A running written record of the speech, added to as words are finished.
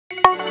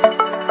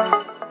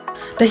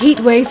the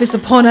heat wave is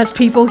upon us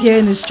people here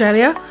in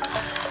Australia,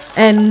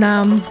 and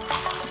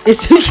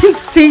as you can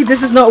see,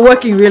 this is not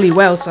working really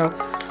well, so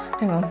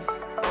hang on,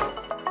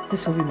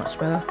 this will be much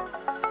better.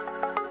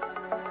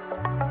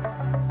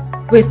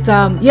 With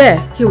yeah,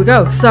 here we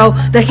go. So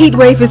the heat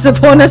wave is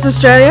upon us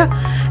Australia,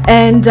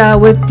 and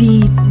with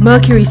the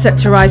mercury set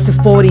to rise to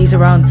 40s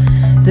around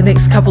the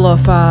next couple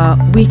of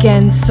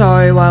weekends,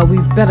 so we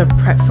better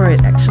prep for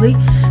it actually.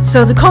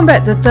 So to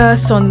combat the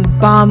thirst on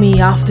balmy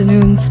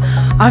afternoons,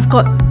 I've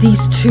got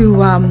these two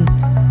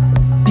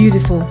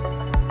beautiful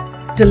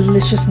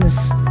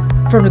deliciousness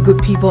from the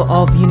good people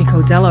of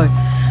Unico Zelo.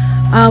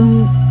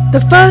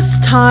 The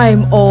first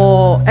time,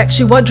 or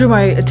actually what drew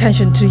my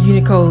attention to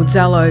Unico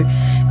Zelo,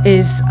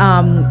 is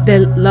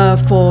their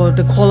love for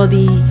the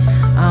quality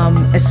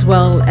as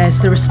well as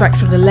the respect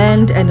for the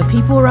land and the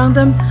people around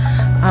them.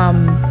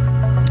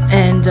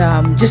 And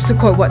just to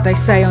quote what they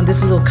say on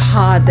this little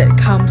card that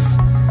comes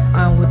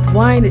with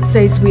wine, it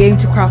says, "We aim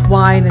to craft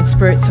wine and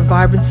spirits of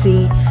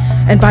vibrancy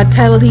and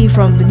vitality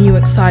from the new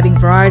exciting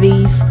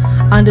varieties,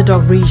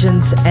 underdog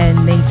regions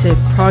and native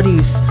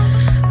produce."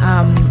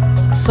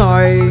 So,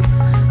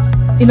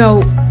 you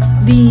know,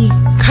 the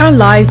current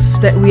life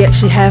that we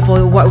actually have,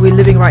 or what we're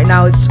living right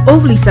now, it's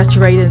overly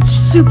saturated,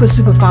 super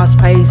fast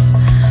paced.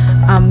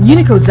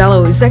 Unico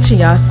Zelo is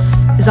actually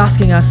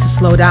asking us to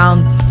slow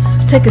down,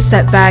 take a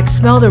step back,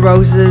 smell the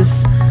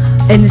roses,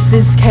 and in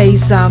this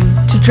case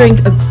to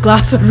drink a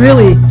glass of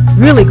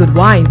really good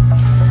wine.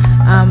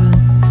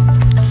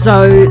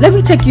 So let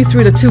me take you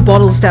through the two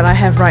bottles that I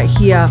have right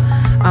here,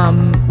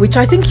 which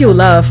I think you'll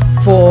love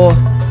for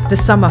the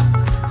summer.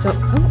 So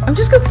I'm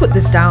just gonna put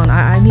this down.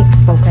 I need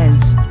both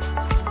ends.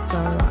 So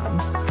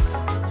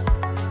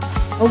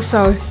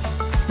also,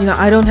 you know,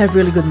 I don't have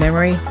really good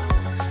memory,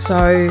 so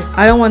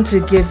I don't want to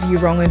give you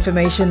wrong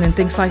information and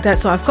things like that.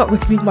 So I've got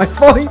with me my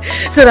phone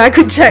so that I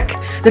could check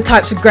the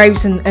types of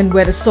grapes and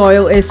where the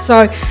soil is.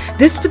 So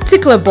this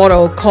particular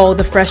bottle, called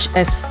the Fresh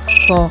as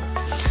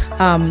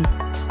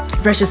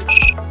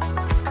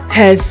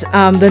has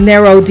the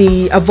Nero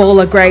di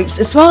Avola grapes,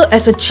 as well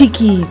as a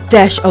cheeky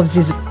dash of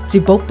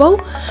Zibobo.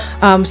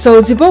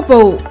 So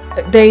Zibobo,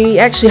 they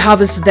actually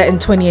harvested that in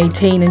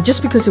 2018, and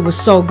just because it was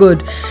so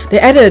good, they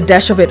added a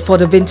dash of it for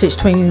the vintage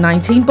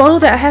 2019 bottle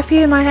that I have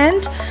here in my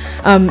hand.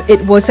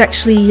 It was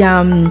actually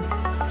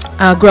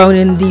grown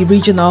in the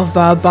region of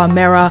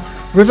Barmera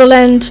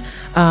Riverland,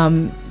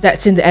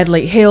 that's in the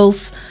Adelaide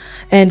Hills,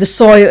 and the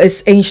soil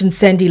is ancient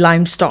sandy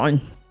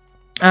limestone.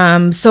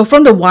 So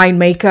from the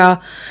winemaker,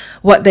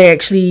 what they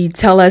actually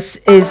tell us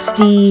is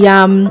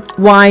the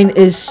wine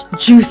is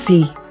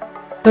juicy.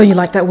 Don't you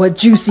like that word,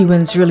 juicy,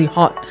 when it's really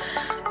hot?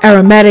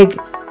 Aromatic,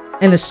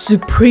 and a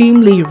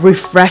supremely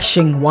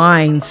refreshing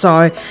wine.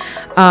 So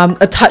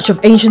a touch of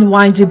ancient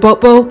wine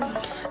Zibobo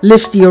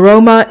lifts the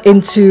aroma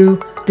into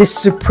this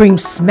supreme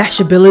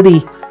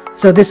smashability.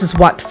 So this is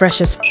what Fresh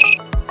as.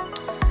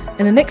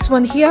 And the next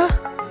one here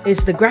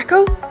is the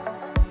Greco.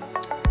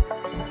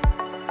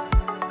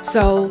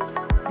 So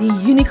the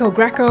Unico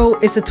Greco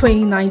is a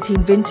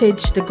 2019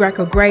 vintage, the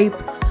Greco grape.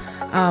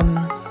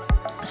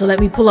 So let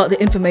me pull out the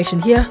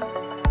information here.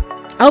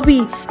 I'll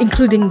be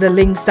including the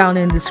links down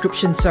in the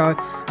description, so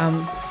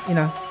you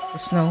know,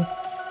 there's no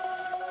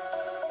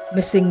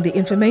missing the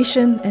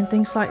information and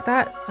things like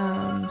that.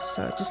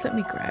 So just let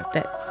me grab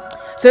that.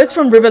 So it's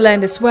from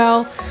Riverland as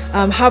well,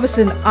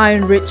 harvested in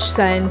iron-rich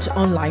sand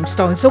on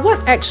limestone. So what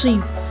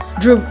actually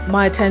drew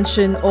my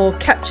attention, or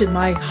captured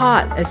my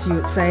heart, as you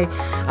would say,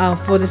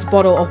 for this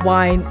bottle of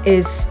wine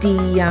is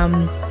the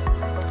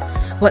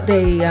what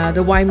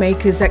the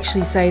winemakers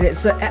actually say that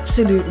it's an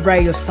absolute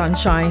ray of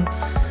sunshine.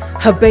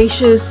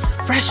 Herbaceous,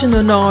 fresh in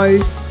the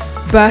nose,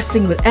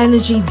 bursting with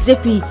energy,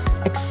 zippy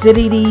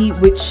acidity,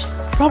 which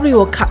probably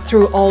will cut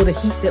through all the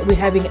heat that we're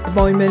having at the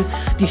moment,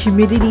 the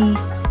humidity,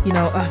 you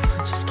know. I'm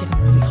just getting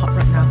really hot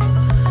right now,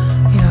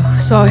 you know.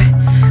 So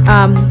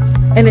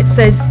and it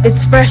says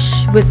it's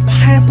fresh with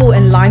pineapple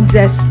and lime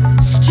zest,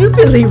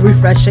 stupidly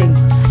refreshing.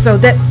 So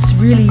that's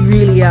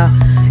really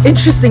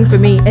interesting for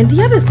me. And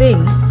the other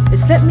thing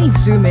is, let me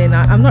zoom in.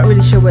 I'm not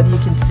really sure whether you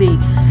can see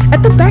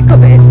at the back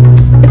of it,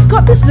 it's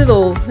got this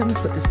little, let me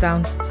put this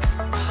down.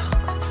 Oh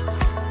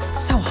God,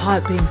 it's so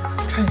hard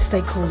trying to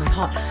stay cool and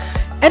hot.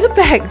 At the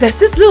back, there's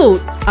this little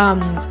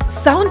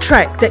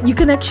soundtrack that you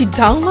can actually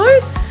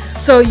download.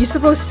 So you're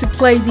supposed to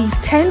play these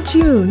 10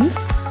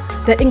 tunes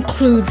that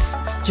includes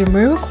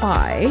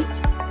Jamiroquai,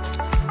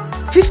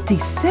 50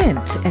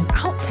 Cent and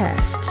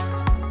Outkast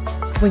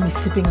when you're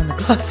sipping on a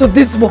glass of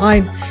this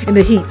wine in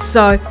the heat.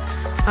 So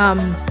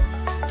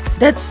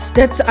that's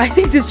I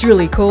think that's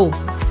really cool,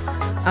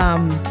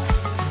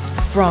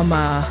 from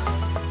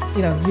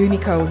you know,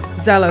 Unico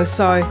Zelo.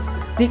 So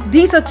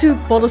these are two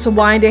bottles of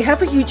wine. They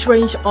have a huge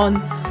range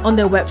on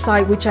their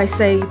website, which I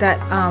say that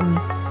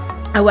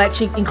I will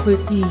actually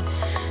include the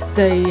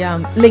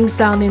links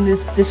down in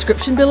this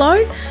description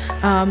below.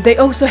 They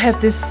also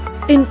have this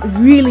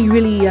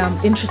really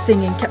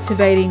interesting and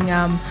captivating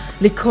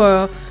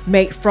liqueur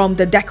made from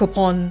the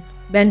Decopon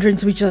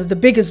mandarins, which are the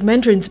biggest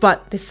mandarins,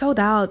 but they're sold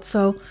out,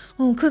 so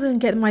couldn't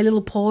get my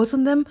little paws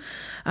on them.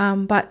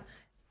 But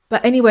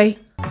anyway,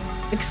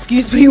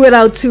 excuse me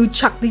while to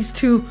chuck these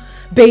two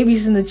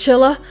babies in the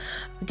chiller,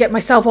 get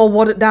myself all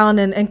watered down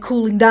and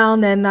cooling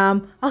down, and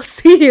I'll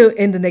see you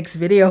in the next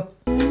video.